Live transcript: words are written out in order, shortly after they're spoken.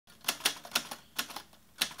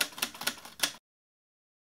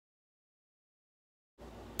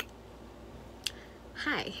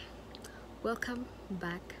Hi, welcome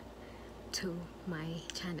back to my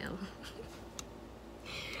channel.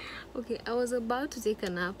 Okay, I was about to take a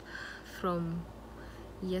nap from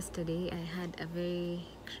yesterday. I had a very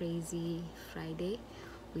crazy Friday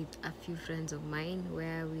with a few friends of mine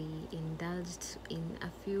where we indulged in a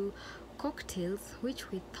few cocktails which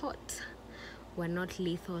we thought were not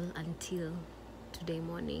lethal until today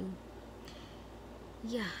morning.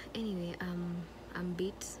 Yeah, anyway, I'm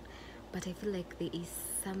beat, but I feel like there is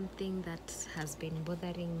something that has been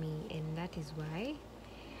bothering me, and that is why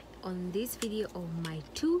on this video of my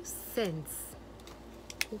 2 cents,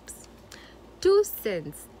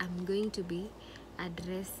 I'm going to be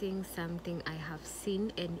addressing something I have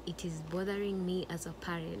seen and it is bothering me as a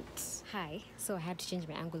parent. Hi, so I had to change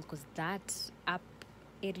my angle because that up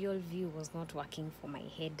aerial view was not working for my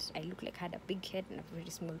head. I look like I had a big head and a very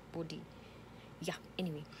small body. Yeah,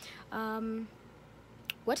 anyway,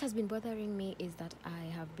 what has been bothering me is that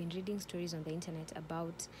I have been reading stories on the internet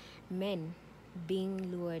about men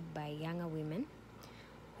being lured by younger women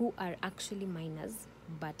who are actually minors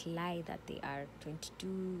but lie that they are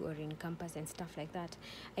 22 or in campus and stuff like that.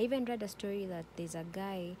 I even read a story that there's a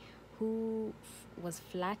guy who was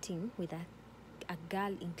flirting with a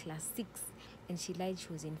girl in class 6 and she lied she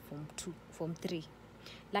was in form 3.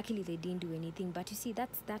 Luckily they didn't do anything, but you see,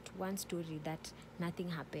 that's that one story that nothing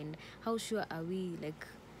happened. How sure are we, like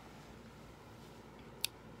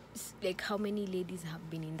how many ladies have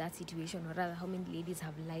been in that situation, or rather how many ladies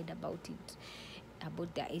have lied about it,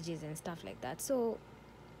 about their ages and stuff like that? So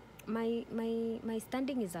my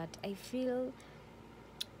standing is that I feel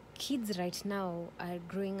kids right now are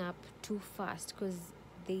growing up too fast because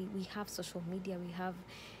we have social media, we have,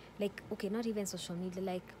 like, okay, not even social media,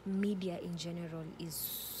 like media in general is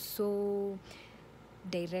so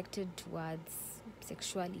directed towards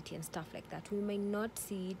sexuality and stuff like that. We may not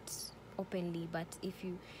see it openly, but if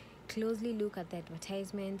you closely look at the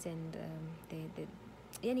advertisements and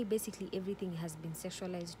basically everything has been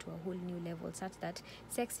sexualized to a whole new level, such that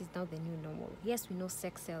sex is now the new normal. Yes, we know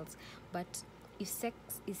sex sells, but if sex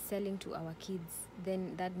is selling to our kids,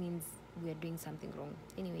 then that means we are doing something wrong.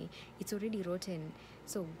 Anyway, it's already rotten.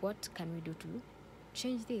 So what can we do to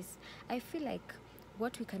change this? I feel like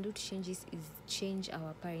what we can do to change this is change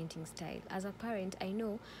our parenting style. As a parent, I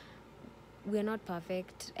know we're not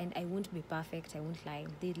perfect, and I won't be perfect, I won't lie.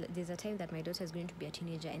 There's a time that my daughter is going to be a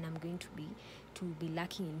teenager and I'm going to be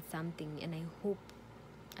lacking in something, and I hope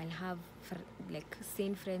I'll have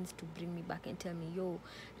sane friends to bring me back and tell me, yo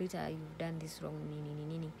Rita, you've done this wrong,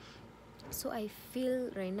 nini. So I feel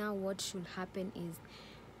right now what should happen is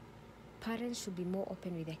parents should be more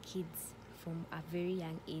open with their kids from a very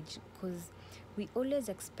young age, because we always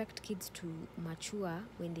expect kids to mature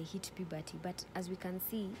when they hit puberty, but as we can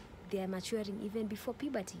see, they are maturing even before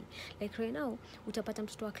puberty. Like right now, utapata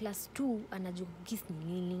mtoto wa class 2 anajua kiss ni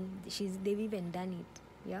nini. They've even done it,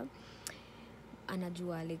 yeah.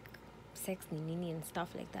 Anajua like sex ni nini and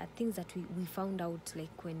stuff like that. Things that we found out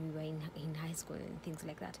like when we were in high school and things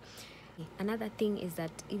like that. Another thing is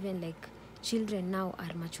that even like children now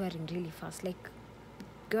are maturing really fast. Like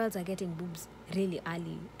girls are getting boobs really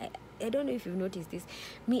early. I don't know if you've noticed this.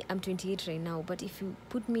 Me, I'm 28 right now, but if you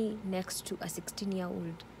put me next to a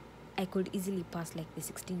 16-year-old, I could easily pass like the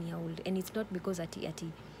 16-year-old. And it's not because ati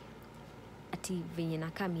venye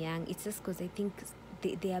nakam young. It's just because I think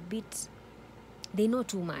they are a bit, they know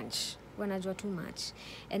too much. Wanajua too much.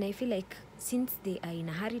 And I feel like since they are in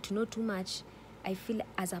a hurry to know too much, I feel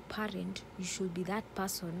as a parent, you should be that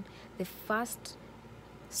person. The first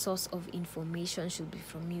source of information should be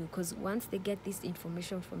from you, because once they get this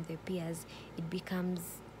information from their peers, it becomes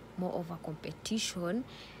more of a competition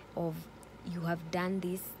of, you have done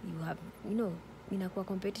this, you have, inakuwa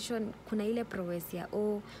competition. Kuna ile prowess ya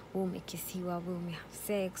umekisiwa, umehave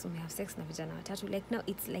sex na vijana watatu. Like now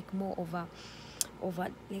it's like more over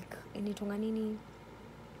like initonga nini,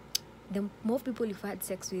 the more people you've had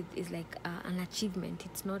sex with is like an achievement.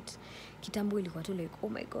 It's not kitambo ilikuwa tu like, oh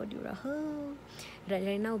my god, you're a hoe.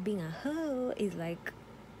 Right now being a hoe is like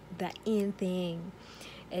the in thing,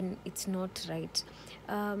 and it's not right.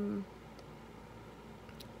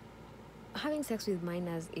 Having sex with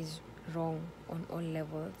minors is wrong on all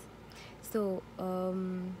levels. So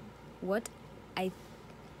what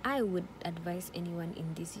I would advise anyone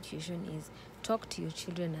in this situation is talk to your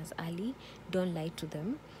children as early, don't lie to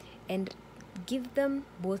them, and give them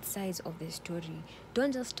both sides of the story.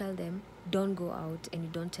 Don't just tell them don't go out and you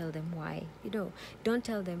don't tell them why. Don't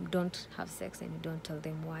tell them don't have sex and you don't tell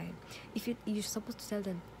them why. If you're supposed to tell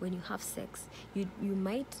them when you have sex, you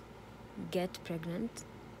might get pregnant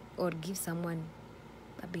or give someone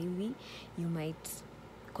a baby, you might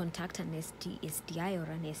contract an STI or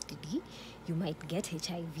an STD, you might get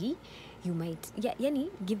HIV, you might, yani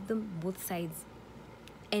give them both sides,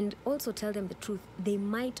 and also tell them the truth. They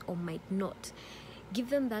might or might not. Give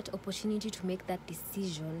them that opportunity to make that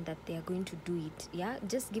decision that they are going to do it. Yeah,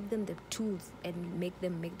 just give them the tools and make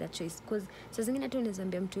them make that choice, because saa zingine tu unaweza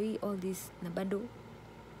mtu hii all this na bado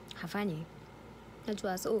hafanyi.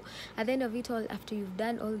 So at the end of it all, after you've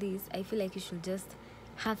done all this, I feel like you should just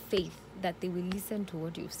have faith that they will listen to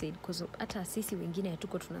what you've said, because hata sisi wengine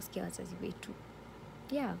hatuko tunasikia wazazi wetu.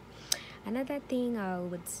 Yeah. Another thing I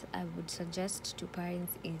would suggest to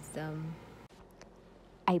parents is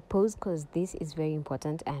I pause because this is very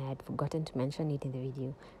important and I had forgotten to mention it in the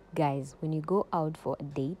video. Guys, when you go out for a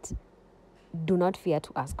date, do not fear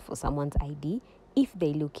to ask for someone's ID if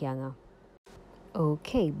they look younger.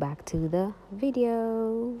 Okay, back to the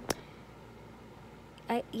video.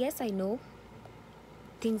 Yes, I know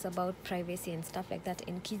things about privacy and stuff like that,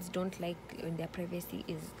 and kids don't like when their privacy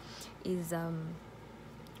is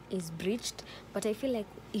breached, but I feel like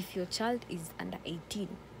if your child is under 18,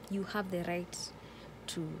 you have the right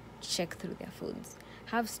to check through their phones.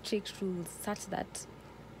 Have strict rules such that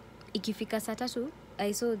ikifika saa tatu,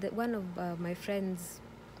 I saw that one of my friends,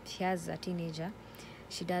 she has a teenager,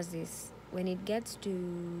 she does this. When it gets to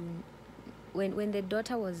when the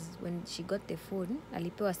daughter when she got the phone,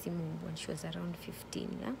 alipewa simu when she was around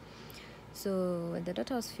 15, yeah. So when the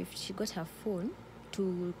daughter was 15, she got her phone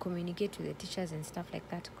to communicate with the teachers and stuff like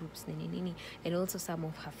that, groups, and also some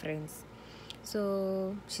of her friends.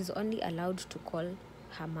 So she's only allowed to call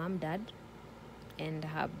her mom, dad, and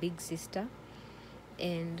her big sister,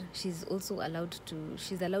 and she's allowed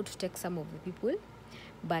to text some of the people,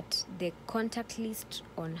 but the contact list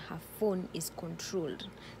on her phone is controlled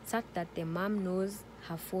such that the mom knows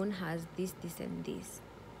her phone has this and this.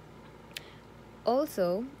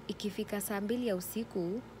 Also, ikifika saa 2 ya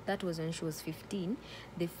usiku, that was when she was 15,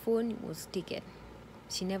 the phone was taken.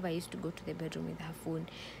 She never used to go to the bedroom with her phone.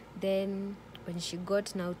 Then when she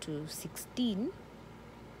got now to 16,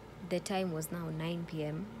 the time was now 9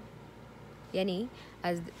 p.m. Yani,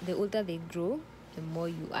 as the older they grow, the more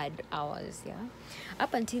you add hours, yeah.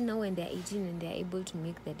 Up until now, when they're 18 and they're able to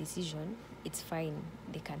make the decision, it's fine.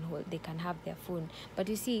 They can have their phone. But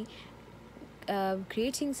you see,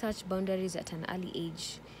 creating such boundaries at an early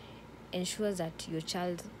age ensures that your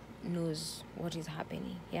child knows what is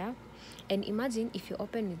happening, yeah. And imagine if you're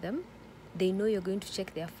open with them, they know you're going to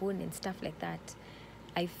check their phone and stuff like that.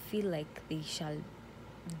 I feel like they shall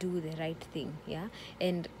do the right thing, yeah.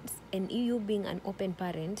 And you being an open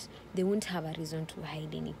parent, they won't have a reason to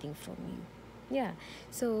hide anything from you, yeah.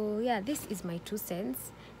 So yeah, this is my 2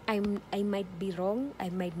 cents. I might be wrong, I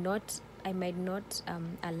might not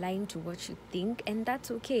align to what you think, and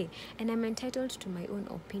that's okay, and I'm entitled to my own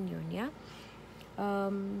opinion, yeah.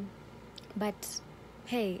 But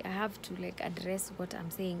hey, I have to address what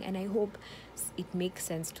I'm saying, and I hope it makes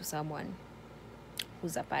sense to someone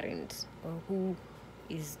who's a parent, or who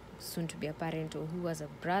is soon to be a parent, or who has a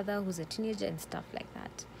brother who's a teenager and stuff like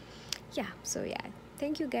that. Yeah, so yeah,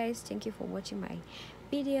 thank you guys, thank you for watching my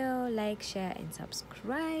video. Like, share, and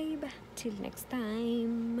subscribe. Till the next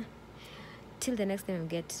time I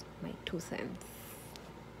get my 2 cents.